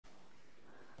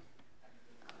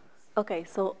Okay,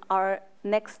 so our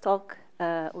next talk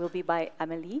will be by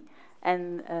Amelie,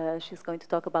 and she's going to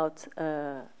talk about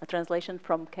a translation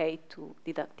from K to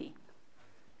Dedukti.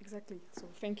 Exactly. So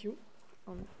thank you.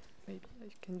 Maybe I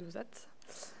can do that.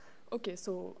 Okay,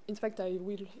 so in fact I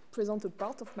will present a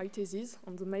part of my thesis,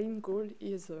 and the main goal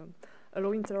is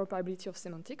allow interoperability of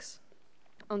semantics.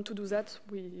 And to do that,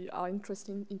 we are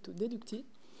interested into Dedukti.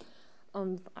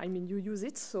 And I mean, you use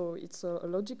it, so it's a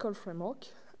logical framework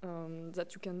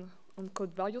that you can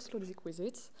encode various logic with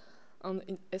it.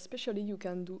 And especially you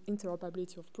can do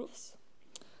interoperability of proofs.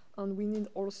 And we need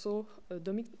also a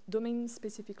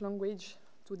domain-specific language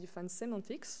to define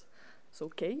semantics, so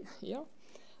K here.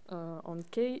 And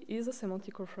K is a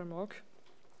semantical framework.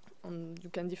 And you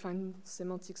can define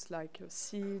semantics like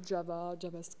C, Java,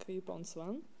 JavaScript, and so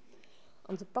on.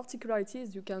 And the particularity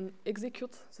is you can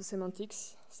execute the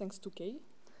semantics thanks to K.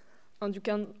 And you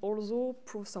can also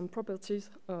prove some properties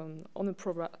on a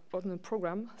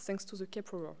program thanks to the K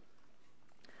prover.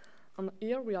 And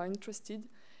here we are interested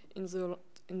in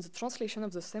the translation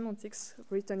of the semantics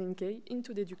written in K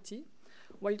into Dedukti,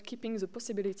 while keeping the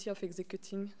possibility of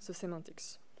executing the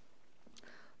semantics.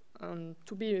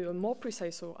 To be more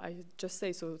precise, so I just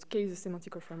say, so K is a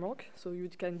semantical framework, so you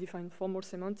can define formal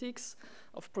semantics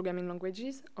of programming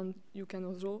languages, and you can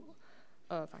also,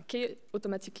 K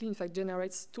automatically, in fact,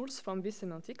 generates tools from these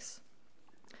semantics,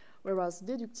 whereas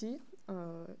Dedukti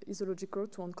is a logical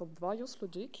to encode various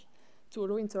logic to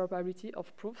allow interoperability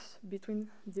of proofs between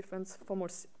different formal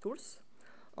tools.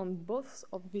 And both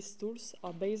of these tools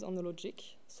are based on a logic.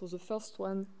 So the first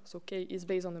one, so K, is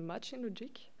based on a matching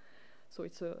logic. So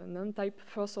it's a non-type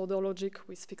first-order logic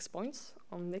with fixed points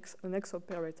on an X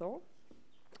operator,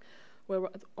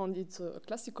 and it's a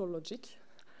classical logic,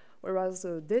 whereas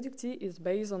Dedukti is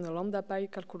based on a lambda pi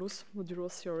calculus modulo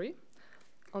theory,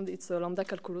 and it's a lambda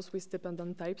calculus with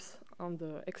dependent types and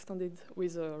extended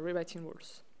with rewriting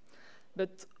rules.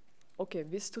 But okay,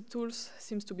 these two tools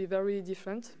seems to be very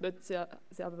different, but they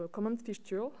have a common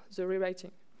feature, the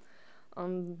rewriting.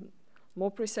 And more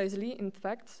precisely, in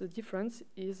fact, the difference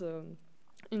is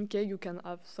in K you can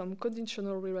have some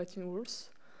conditional rewriting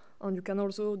rules, and you can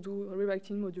also do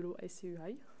rewriting modulo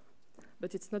SCUI,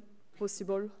 but it's not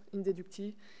possible in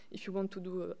Dedukti if you want to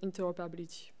do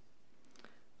interoperability.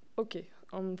 Okay,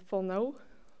 and for now,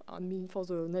 I mean for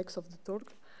the next of the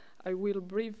talk, I will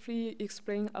briefly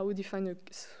explain how we define a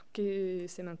K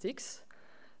semantics,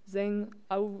 then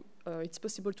how it's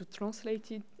possible to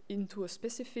translate it into a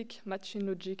specific matching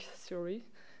logic theory,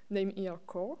 named here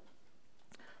core,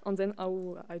 and then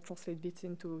how I translate it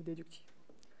into Dedukti.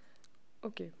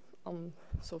 Okay,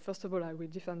 so first of all, I will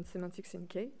define semantics in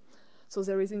K. So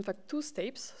there is in fact two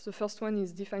steps. The first one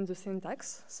is define the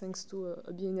syntax thanks to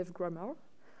a BNF grammar,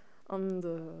 and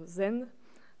then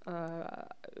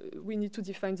we need to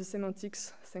define the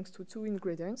semantics thanks to two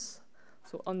ingredients.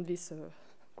 So on this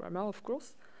grammar, of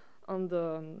course. And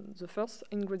the first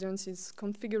ingredient is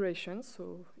configuration.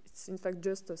 So it's in fact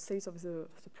just a set of the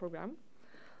program.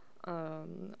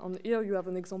 And here you have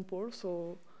an example.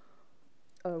 So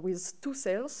with two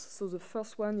cells. So the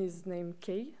first one is named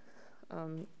K,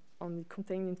 and it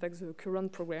contains in fact the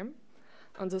current program.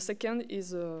 And the second is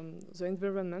the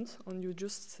environment, and you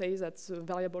just say that the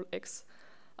variable X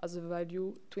as a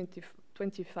value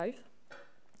 25,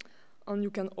 and you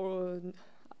can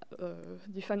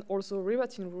define also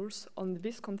rewriting rules on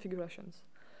these configurations.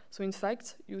 So in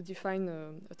fact, you define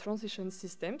a transition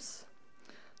systems.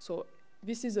 So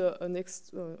this is an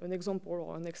example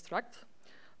or an extract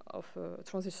of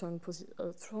transitional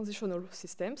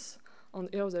systems. And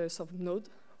here there is a node.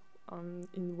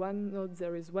 In one node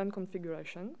there is one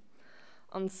configuration.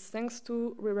 And thanks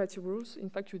to rewriting rules, in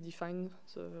fact, you define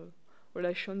the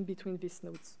relation between these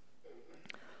nodes.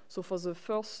 So for the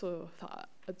first,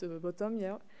 at the bottom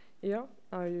here,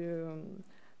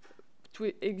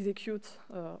 to execute,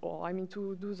 or I mean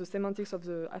to do the semantics of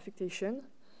the affectation,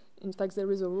 in fact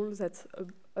there is a rule that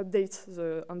updates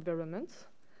the environment.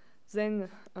 Then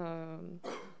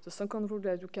the second rule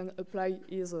that you can apply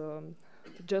is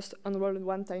just unroll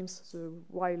one times the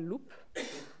while loop,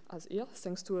 as here,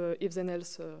 thanks to a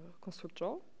if-then-else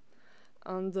constructor.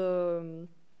 And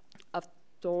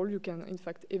after all, you can in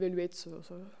fact evaluate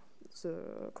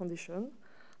the condition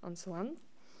and so on.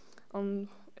 And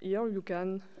here you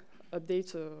can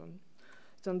update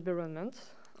the environment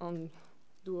and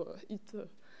do it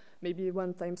maybe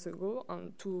one time ago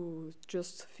and to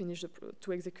just finish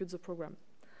to execute the program.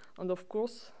 And of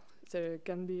course, there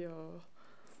can be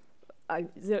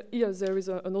here there is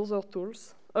another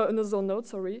tools, another node,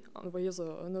 sorry, and there is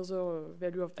another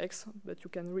value of X, but you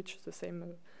can reach the same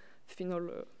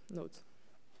final node.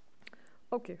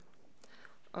 Okay.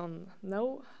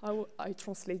 Now, how I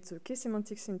translate the case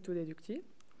semantics into Dedukti.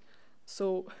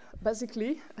 So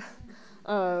basically,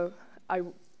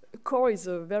 core is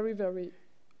a very, very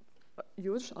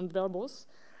huge and verbose.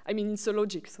 I mean, it's a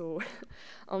logic. So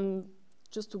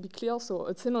just to be clear, so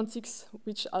a semantics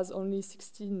which has only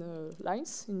 16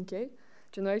 lines in K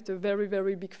generate a very,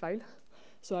 very big file.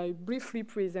 So I briefly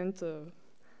present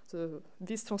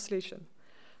this translation.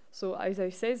 So as I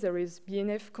say, there is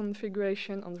BNF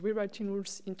configuration and rewriting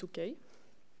rules into K.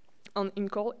 And in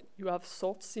core, you have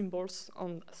sort symbols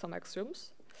and some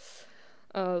axioms.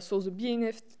 So the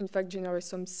BNF, in fact, generates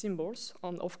some symbols,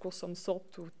 and of course some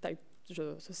sort to type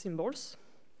the symbols.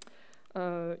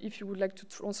 If you would like to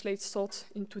translate sort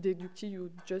into Dedukti,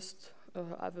 you just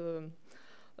have a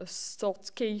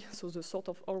sort K, so the sort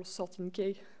of all sort in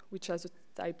K, which has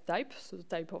a type, so the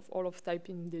type of all of type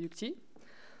in Dedukti.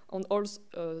 And all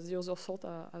the other sort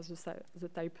has the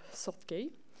type sort K.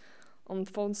 And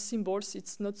for symbols,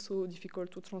 it's not so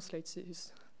difficult to translate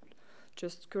this,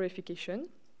 just clarification.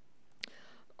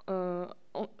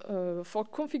 For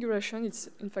configuration, it's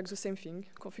in fact the same thing.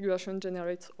 Configuration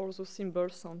generates all those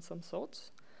symbols and some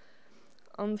sorts.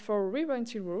 And for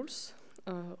rewriting rules,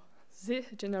 they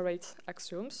generate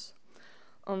axioms.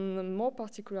 And more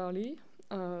particularly,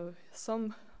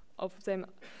 some of them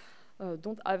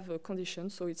don't have a condition.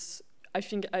 So I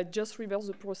think I just reverse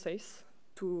the process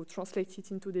to translate it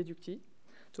into Dedukti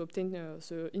to obtain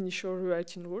the initial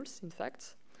rewriting rules, in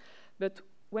fact. But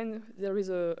when there is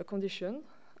a condition,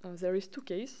 there is two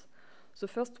cases. The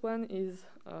first one is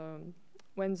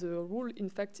when the rule, in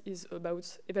fact, is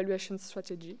about evaluation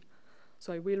strategy.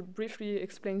 So I will briefly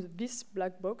explain this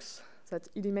black box that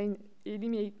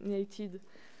eliminated,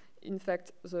 in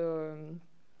fact, the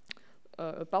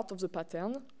part of the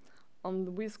pattern.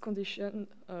 And with condition,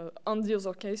 on the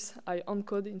other case, I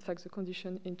encode, in fact, the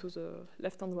condition into the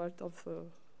left and right of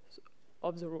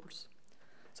the rules.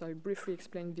 So I briefly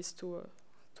explain these two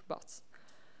parts.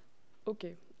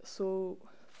 Okay, so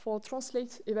for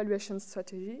translate evaluation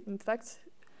strategy, in fact,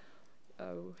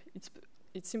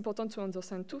 it's important to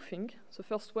understand two things. The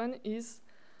first one is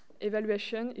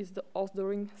evaluation is the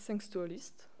ordering thanks to a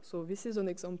list. So this is an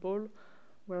example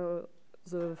where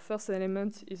the first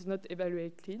element is not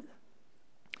evaluated.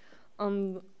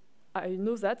 And I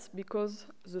know that because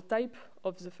the type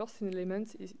of the first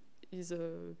element is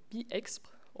a bexp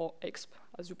or exp,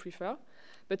 as you prefer,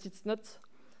 but it's not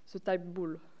the type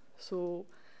bool. So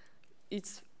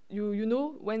it's you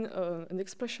know when an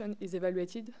expression is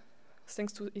evaluated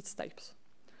thanks to its types.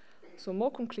 So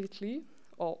more concretely,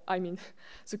 or I mean,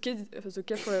 the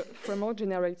K framework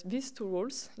generates these two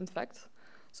rules, in fact.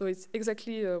 So it's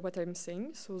exactly what I'm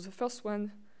saying. So the first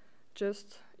one,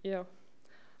 just here.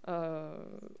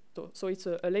 So it's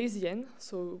a lazy n.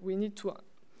 So we need to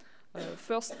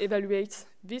first evaluate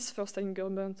this first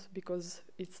argument because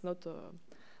it's not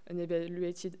an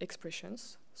evaluated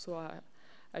expressions. So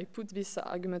I put this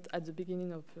argument at the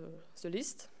beginning of the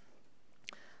list.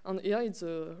 And here it's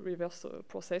a reverse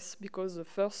process because the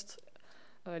first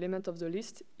element of the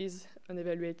list is an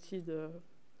evaluated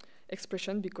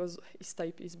expression because its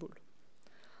type is bool.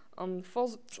 And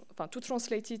to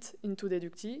translate it into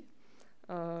Dedukti,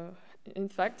 in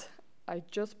fact, I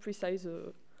just precise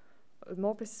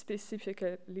more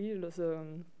specifically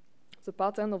the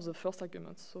pattern of the first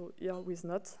argument. So here with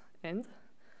not and,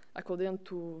 according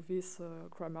to this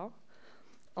grammar.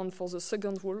 And for the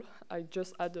second rule, I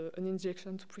just add an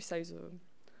injection to precise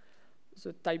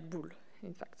the type bool,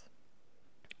 in fact.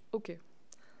 Okay.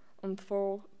 And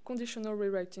for conditional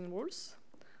rewriting rules,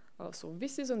 so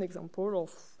this is an example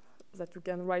of that you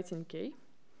can write in K.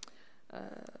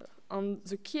 And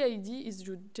the key idea is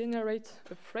you generate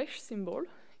a fresh symbol,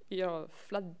 here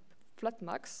flat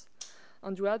max,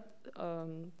 and you add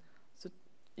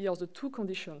here the two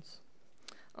conditions.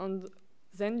 And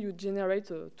then you generate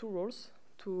two rules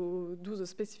to do the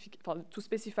to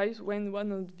specify when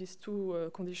one of these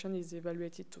two conditions is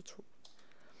evaluated to true.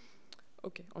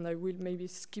 Okay, and I will maybe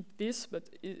skip this, but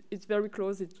it's very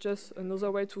close. It's just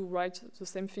another way to write the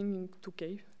same thing into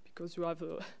K, because you have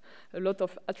a lot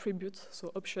of attributes,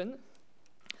 so option,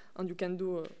 and you can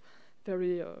do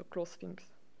very close things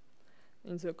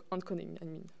in the encoding, I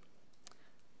mean.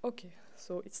 Okay,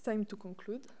 so it's time to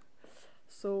conclude.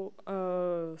 So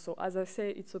as I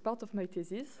say, it's a part of my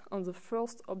thesis, and the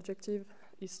first objective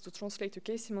is to translate the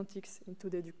case semantics into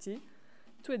Dedukti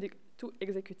to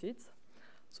execute it.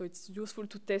 So it's useful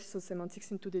to test the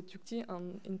semantics into Dedukti,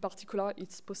 and in particular,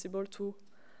 it's possible to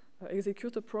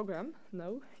execute a program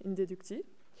now in Dedukti.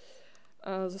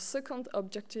 The second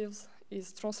objective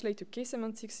is translate the case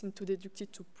semantics into Dedukti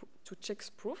to check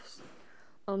proofs.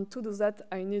 And to do that,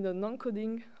 I need an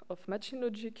encoding of machine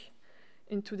logic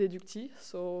into Dedukti.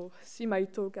 So see my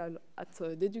talk at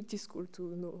Dedukti school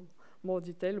to know more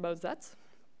detail about that.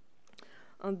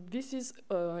 And this is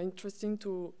interesting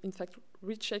to, in fact,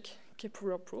 recheck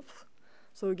K-Pruder proof.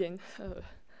 So again,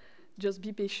 just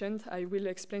be patient. I will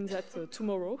explain that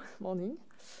tomorrow morning.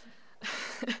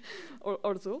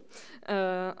 Also,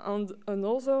 and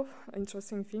another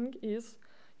interesting thing is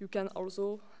you can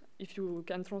also, if you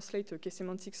can translate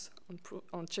K-semantics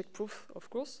on check proof, of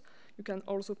course, you can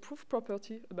also prove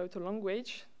property about a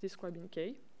language describing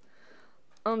K.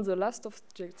 And the last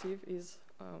objective is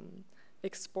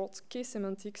export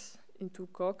K-semantics into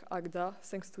Coq, Agda,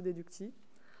 thanks to Dedukti.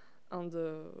 And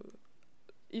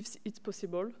if it's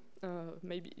possible,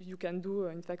 maybe you can do,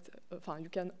 in fact, you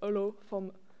can allow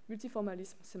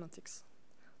multiformalism semantics.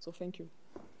 So thank you.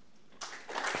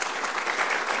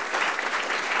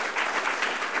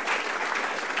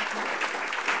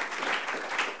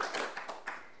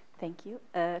 Thank you.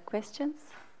 Questions?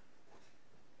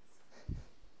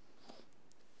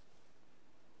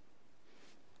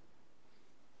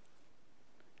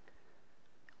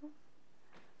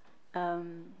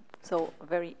 So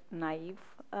very naive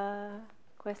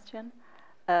question.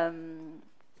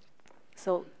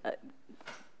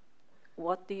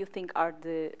 What do you think are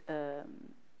the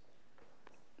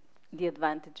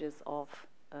advantages of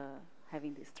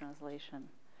having this translation?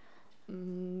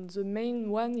 The main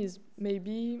one is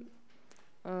maybe,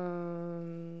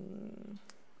 and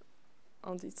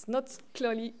it's not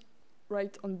clearly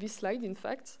right on this slide, in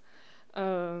fact,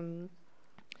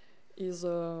 is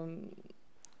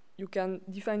you can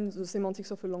define the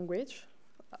semantics of a language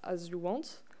as you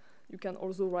want. You can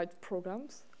also write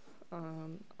programs,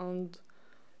 and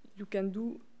you can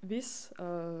do this,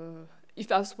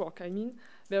 if as work, I mean,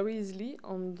 very easily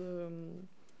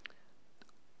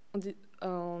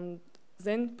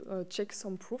then check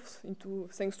some proofs into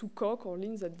thanks to Coq or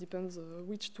Lin, that depends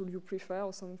which tool you prefer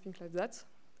or something like that.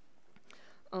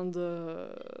 And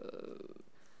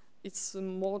it's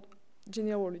more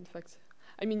general, in fact.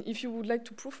 I mean, if you would like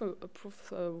to prove a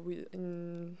proof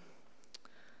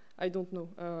I don't know,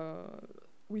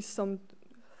 with some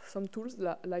tools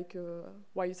like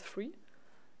Y3,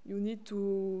 you need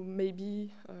to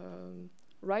maybe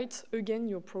write again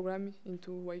your program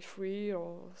into Y3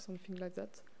 or something like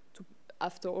that to,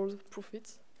 after all, prove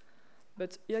it.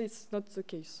 But here it's not the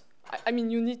case. I mean,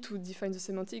 you need to define the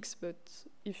semantics, but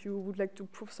if you would like to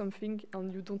prove something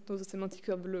and you don't know the semantics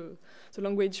of the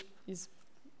language, is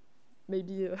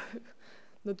maybe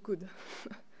not good.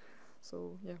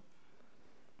 So, yeah.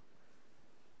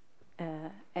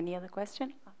 Any other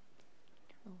question?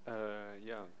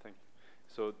 Yeah, thank you.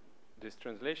 So this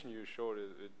translation you showed,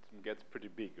 it gets pretty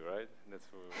big, right? That's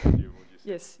what you said.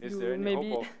 Yes. Is there any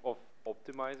hope of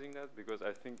optimizing that? Because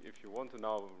I think if you want to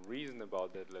now reason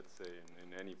about that, let's say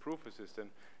in any proof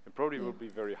assistant, it probably will be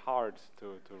very hard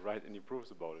to write any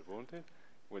proofs about it, won't it?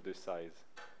 With this size.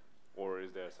 Or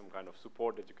is there some kind of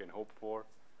support that you can hope for?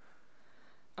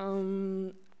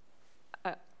 In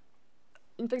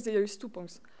fact, there is 2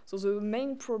 points. So the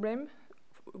main problem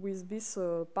with this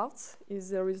part is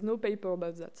there is no paper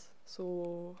about that.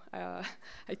 So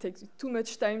I take too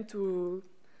much time to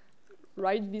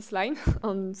write this line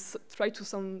and try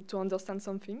to understand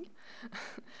something.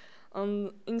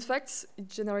 And in fact, it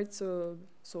generates a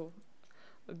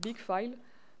big file,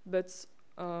 but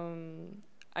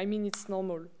I mean it's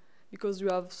normal because you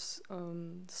have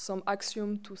some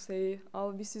axiom to say,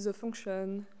 oh, this is a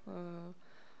function.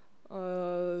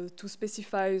 To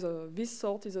specify this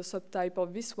sort is a subtype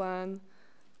of this one.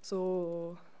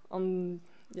 So,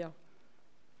 yeah.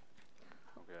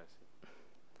 Okay, I see.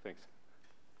 Thanks.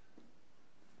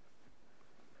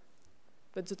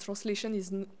 But the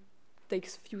translation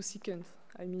takes few seconds.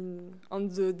 I mean, and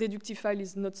the Dedukti file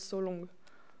is not so long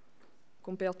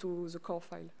compared to the core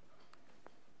file.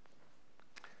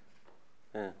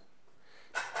 Yeah.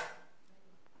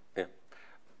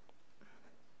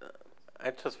 I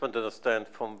just want to understand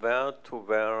from where to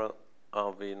where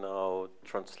are we now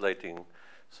translating.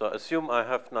 So assume I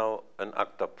have now an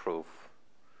ACTA proof.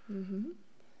 Mm-hmm.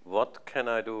 What can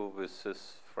I do with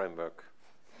this framework?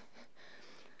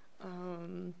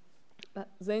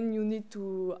 Then you need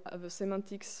to have a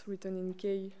semantics written in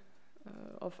K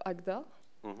of ACTA.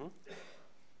 Mm-hmm.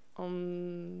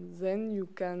 Then you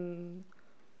can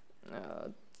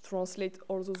translate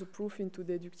also the proof into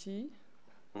Dedukti.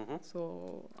 Mm-hmm.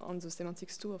 So on the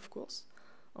semantics too, of course.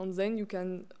 And then you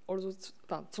can also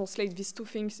translate these 2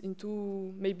 things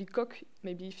into maybe Coq,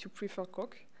 maybe if you prefer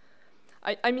Coq.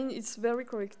 I mean, it's very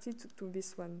corrected to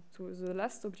this one, to the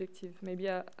last objective. Maybe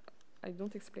I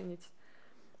don't explain it.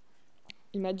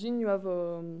 imagine you have,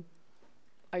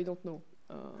 I don't know,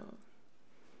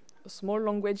 a small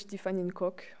language defined in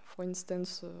Coq, for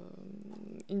instance,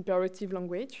 imperative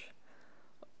language.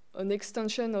 An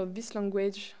extension of this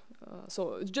language,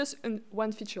 so just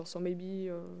one feature, so maybe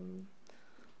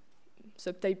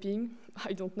subtyping,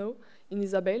 I don't know, in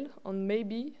Isabelle, and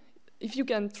maybe if you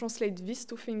can translate these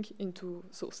two things into,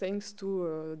 so thanks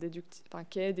to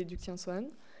Dedukti and so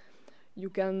on, you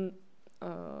can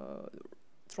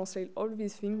translate all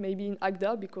these things maybe in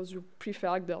Agda because you prefer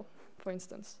Agda, for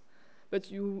instance.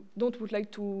 But you would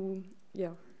like to,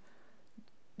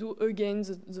 do again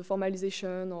the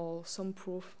formalization or some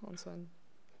proof and so on.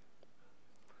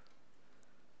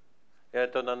 Yeah, I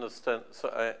don't understand. So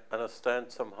I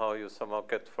understand somehow you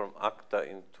get from Agda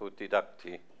into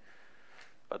Dedukti.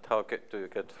 But how do you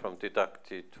get from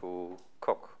Dedukti to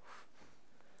Coq?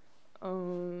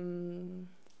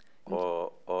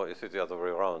 Or is it the other way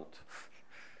around?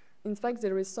 In fact,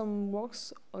 there is some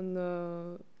works on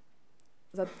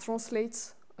that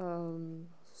translates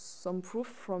some proof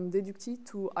from Dedukti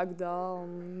to Agda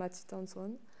and Matita and so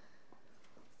on.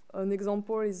 An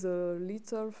example is a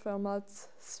little Fermat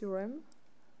theorem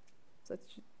that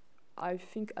I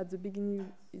think at the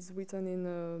beginning is written in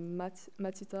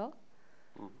Matita.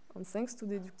 And thanks to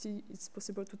Dedukti, it's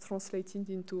possible to translate it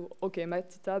into,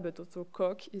 Matita, but also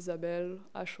Coq, Isabelle,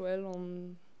 HOL,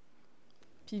 and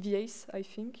PVAs, I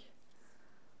think.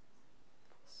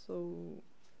 So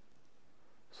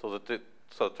the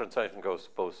translation goes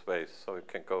both ways. So it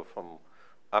can go from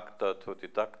Agda to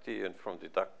Dedukti and from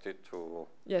Dedukti to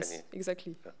yes,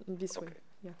 exactly, in this way.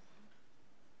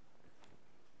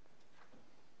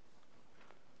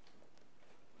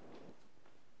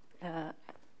 Yeah.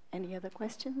 Any other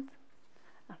questions?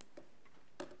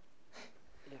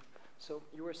 Yeah. So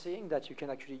you were saying that you can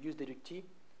actually use Dedukti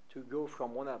to go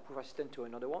from one proof assistant to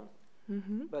another one.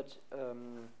 Mm-hmm. But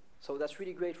so that's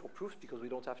really great for proofs because we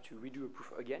don't have to redo a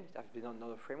proof again. It has to be done in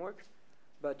another framework.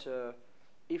 But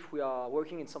if we are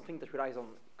working in something that relies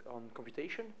on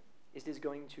computation, is this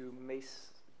going to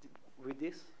mess with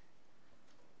this?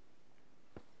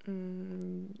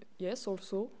 Yes,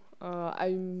 also.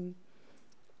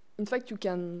 In fact, you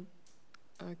can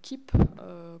keep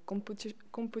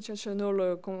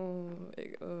computational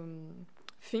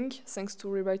thing thanks to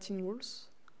rewriting rules.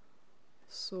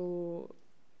 So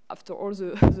after all,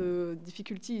 the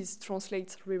difficulty is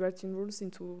translate rewriting rules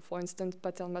into, for instance,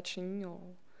 pattern matching or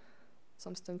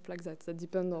some stuff like that. That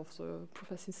depends on the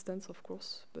proof assistance, of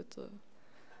course. But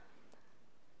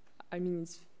I mean,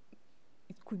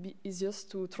 it could be easiest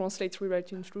to translate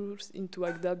rewriting rules into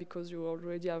Agda because you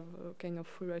already have a kind of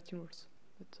rewriting rules.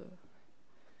 But,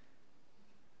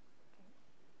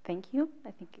 thank you.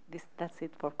 I think that's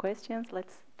it for questions.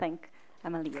 Let's thank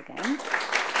Amelie again.